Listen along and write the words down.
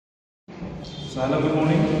So hello, good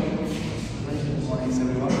morning. Good morning,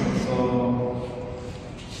 everyone. So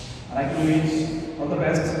I'd like to wish all the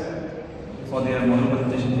best for their model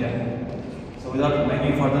presentation here. So without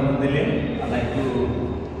making further delay, I'd like to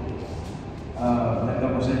have the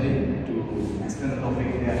opportunity to explain the topic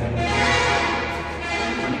they are having.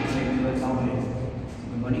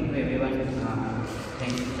 Good morning to everyone.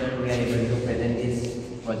 Thank you, sir. We are able to present this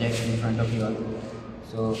project in front of you all.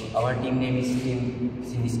 So our team name is Team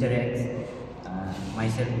Sinister X.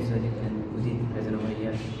 Myself, Vishwajit, and Udit present over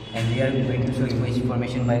here. And we are going to show image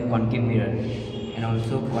formation by concave mirror and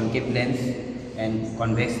also concave lens and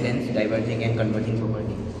convex lens diverging and converging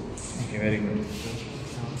property. Okay, very good.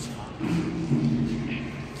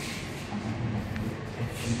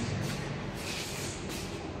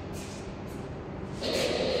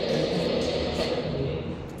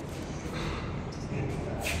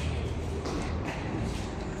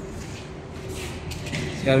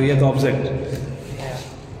 Here we have the object.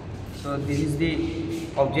 So this is the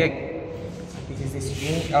object, this is the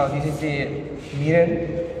screen, this is the mirror,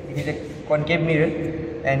 it is a concave mirror,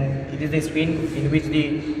 and it is the screen in which the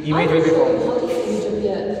image will be formed. How the image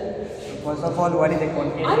appears. So first of all, what is a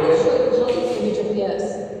concave I will mirror? show you how the image appears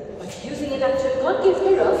by using an actual concave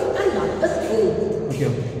mirror and not a screen. Okay.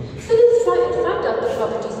 So let's try to find out the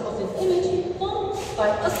properties of an image formed by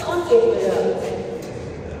a concave mirror.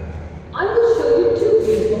 I will show you two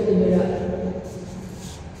views of the mirror.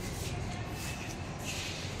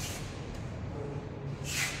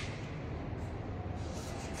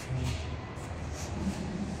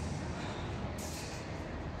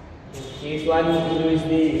 Case 1 is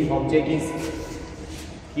the object is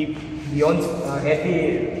keep beyond at the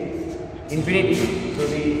infinity. So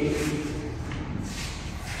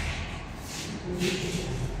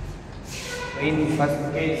in first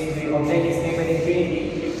case the object is kept at infinity,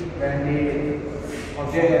 and the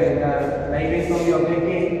object light rays from the object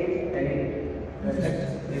came and it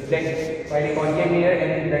reflects by the concave mirror,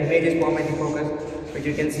 and the image is formed at the focus. But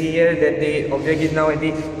you can see here that the object is now at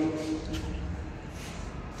the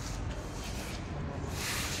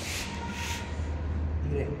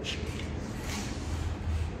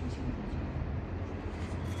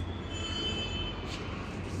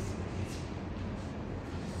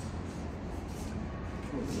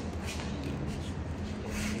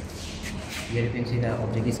here you can see the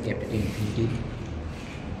object is kept at infinity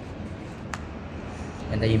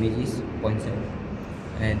and the image is 0.7,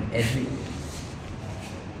 and as we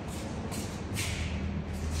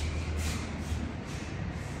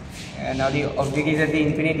now the object is at the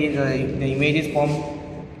infinity, the image is formed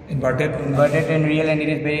Inverted. and real, and it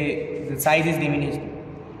is the size is diminished.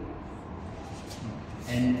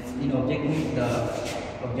 And in object means the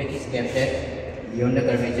object is kept at beyond the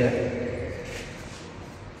curvature.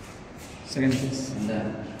 Second piece.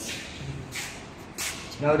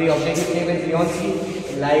 Now the object is kept beyond C,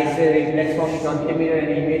 light reflects from the concave mirror, and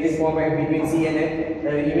the image is formed between C and F.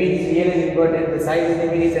 The image is real and inverted, the size is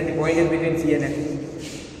diminished, and the point is between C and F.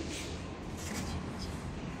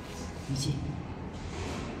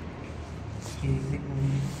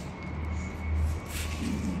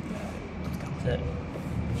 Sir.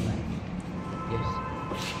 Yes.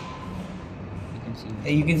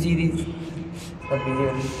 You can see this.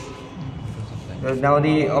 Now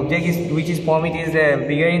the object is which is formed, it is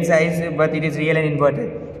bigger in size, but it is real and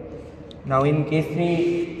inverted. Now in case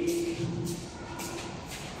 3,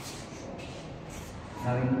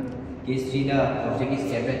 the object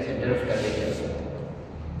is kept at center of curvature.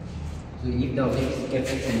 So if the object is kept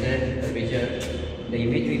at center of curvature, the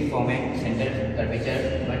image will form at center of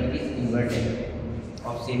curvature, but it is inverted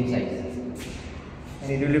of same size.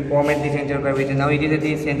 And it will form at the center of curvature. Now it is at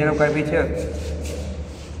the center of curvature.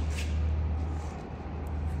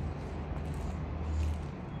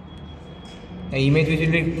 The image which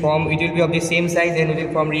will be formed, it will be of the same size and it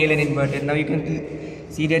will form real and inverted. Now you can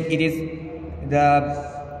see that it is the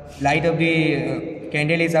light of the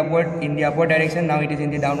candle is upward in the upward direction. Now it is in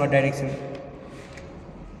the downward direction.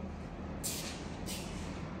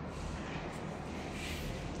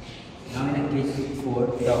 Now in case 4,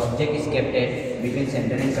 the object is kept at between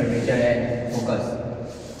center and curvature and focus.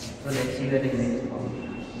 So let's see the image formed.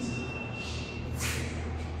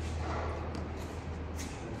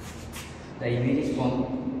 The image is formed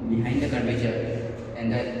behind the curvature,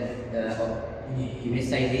 and the image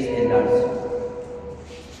size is enlarged.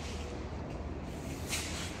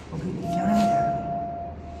 Between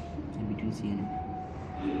C and F.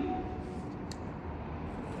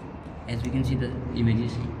 As we can see, the image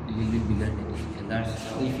is a little bit bigger than this, enlarged.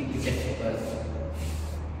 So if you keep that focus,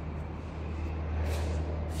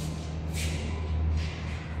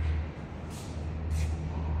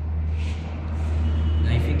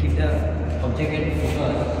 object at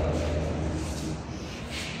focus,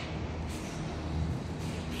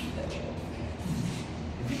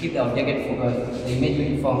 if you keep the object at focus, the image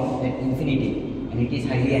will form at infinity and it is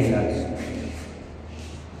highly enlarged.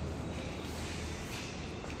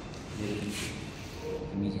 The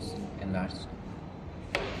image is enlarged.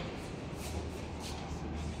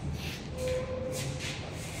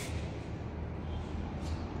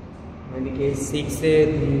 In the case 6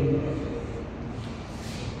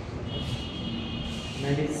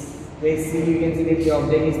 case C, you can see that the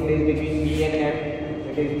object is placed between B and F,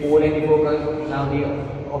 that is pole and the focus. Now the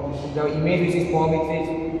image which is formed is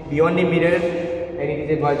beyond the mirror, and it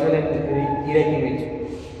is a virtual and direct image,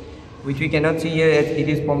 which we cannot see here as it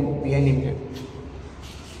is formed behind the mirror.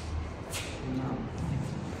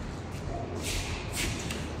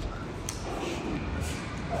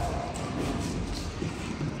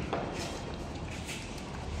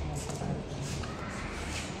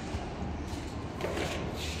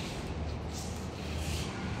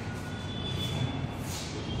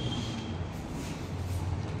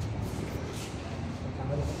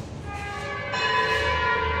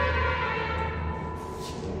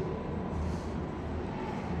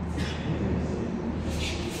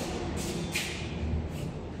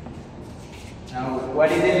 Now, what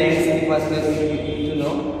is a lens in the first place? You need to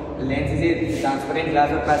know. The lens is a transparent glass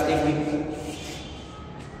or plastic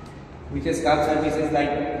which has curved surfaces, like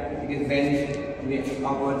it is bent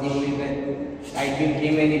outwards in when light beam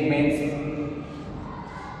came and it bends.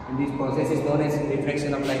 And this process is known as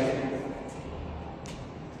reflection of light.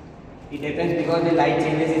 It happens because the light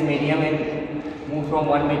changes its medium and moves from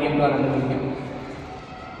one medium to another medium.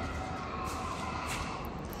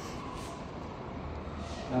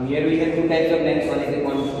 Now here we have two types of lens, one is a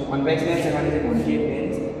convex lens and one is a concave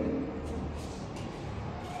lens.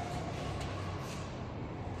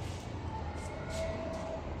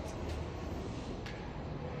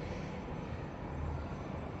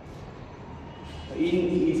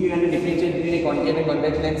 If you want to differentiate between a concave and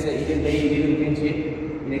convex lens, it is very easy to differentiate.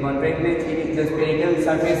 In a convex lens, the spherical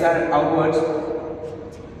surfaces are outwards,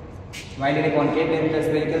 while in a concave lens, the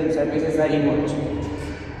spherical surfaces are inwards.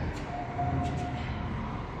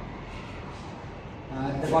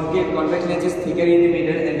 The convex lens is thicker in the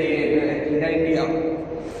middle and thinner in the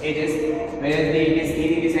edges, whereas it is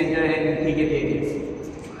thin in the center and thick at the edges.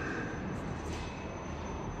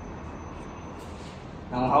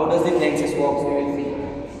 Now, how does the lenses work? We will see.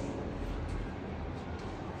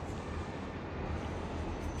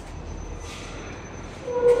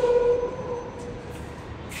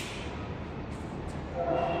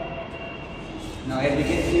 Now, as you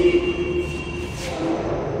can see,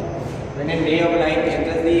 when a ray of light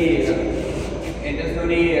enters through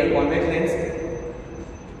the convex lens,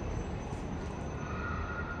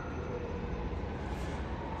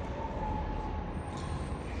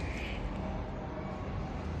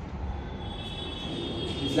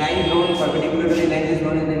 this line drawn perpendicular to the lens is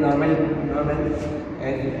known as the normal,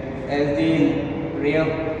 as the ray of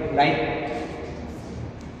light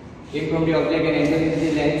came from the object and enters into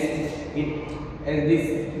the lens, as this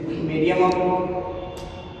medium of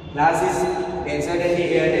glass is denser than the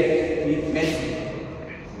air, that it bends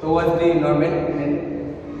towards the normal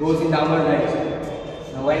and goes in downward direction.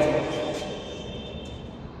 Now while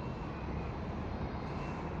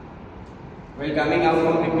coming out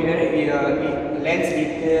from the mirror, the lens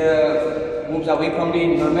moves away from the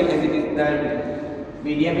normal, as it is the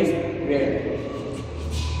medium is red.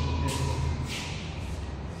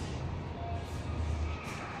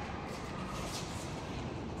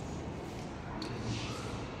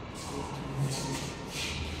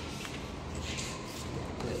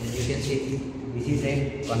 As you can see, this is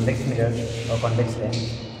a convex mirror or convex lens.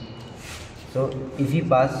 So if we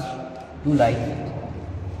pass two lights,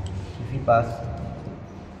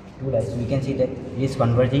 we can see that it is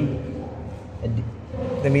converging.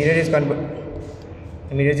 The mirror is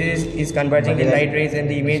converging the light rays, and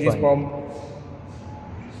the image is formed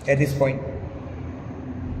at this point.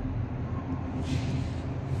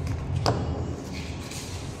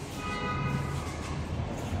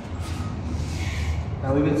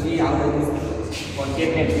 Now we will see how this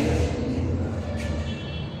concave lens.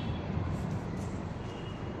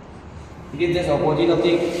 It is just opposite of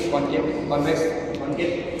the convex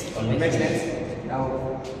lens. Now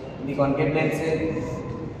in the concave lens,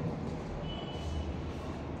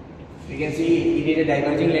 we can see it is a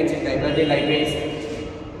diverging lens, it diverges light rays,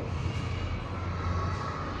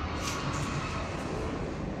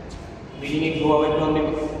 meaning it go away from the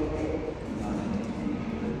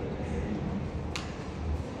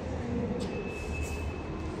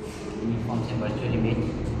forms a virtual image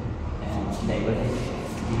and diverges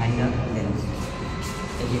behind the lens.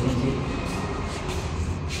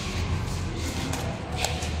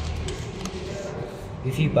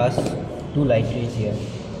 if we pass two light rays here,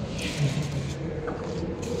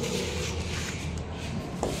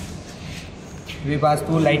 we pass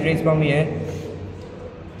two light rays from here.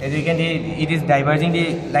 As you can see, it is diverging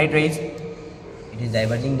the light rays, it is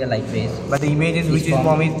diverging the light rays. but the images which is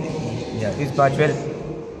formed is virtual.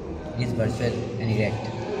 It is virtual and erect.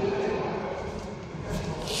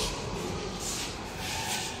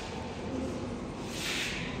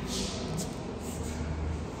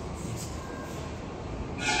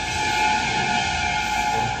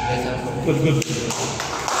 Good.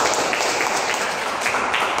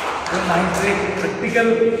 Very nice, very practical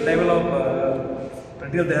level of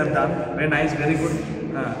practical they have done. Very nice, very good.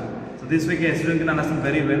 So this way a student can understand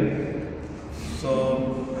very well. So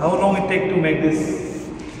how long it take to make this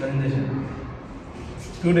presentation?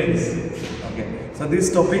 2 days. Okay. So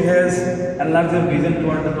this topic has enlarged your vision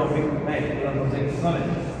toward the topic, right? Knowledge.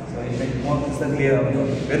 So it makes more crystal clear.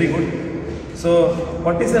 Very good. So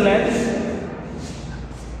what is a lens?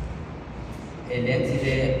 A lens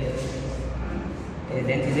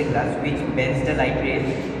is a glass which bends the light rays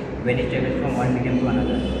when it travels from one medium to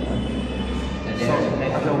another.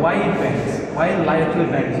 So why it bends? Why light actually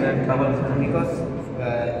bends when travels? Because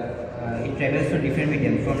it travels to different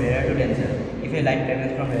mediums, from rarer to denser. If a light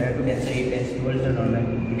travels from rarer to denser, it bends towards the normal.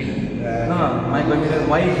 No, my question is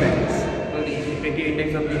why it bends? So the refractive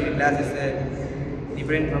index of the glass is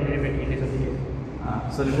different from the refractive index of the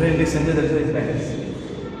So different distance, that's why it bends.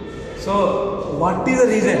 So what is the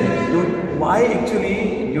reason? Why actually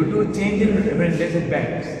due to change in different index it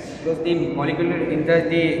bends? Because the molecular inside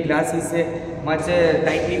the glass is much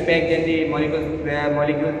tightly packed than the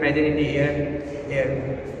molecules present in the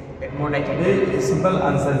air more tightly. Very simple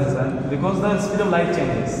answer this one. Because the speed of light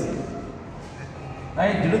changes.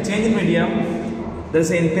 Right? Due to change in medium, there is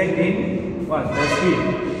an impact in what? The speed.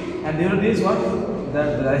 And due to this what? The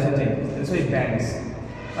direction changes. That's why it bends.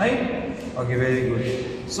 Right? Okay, very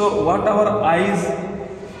good. So what our eyes,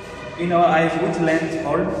 in our eyes, which lens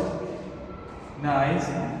hold? In our eyes?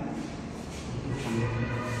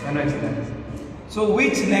 Convex lens. So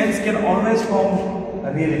which lens can always form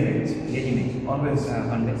a real image? Real image. Always.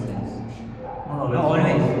 Convex lens. No,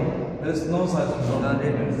 always. There is no such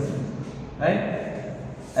right?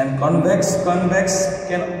 And convex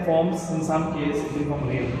can form in some case it will form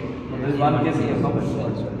real. So there is one case here.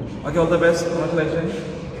 Okay, all the best. Congratulations.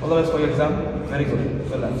 All the best for your exam. Very good.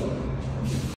 Well done.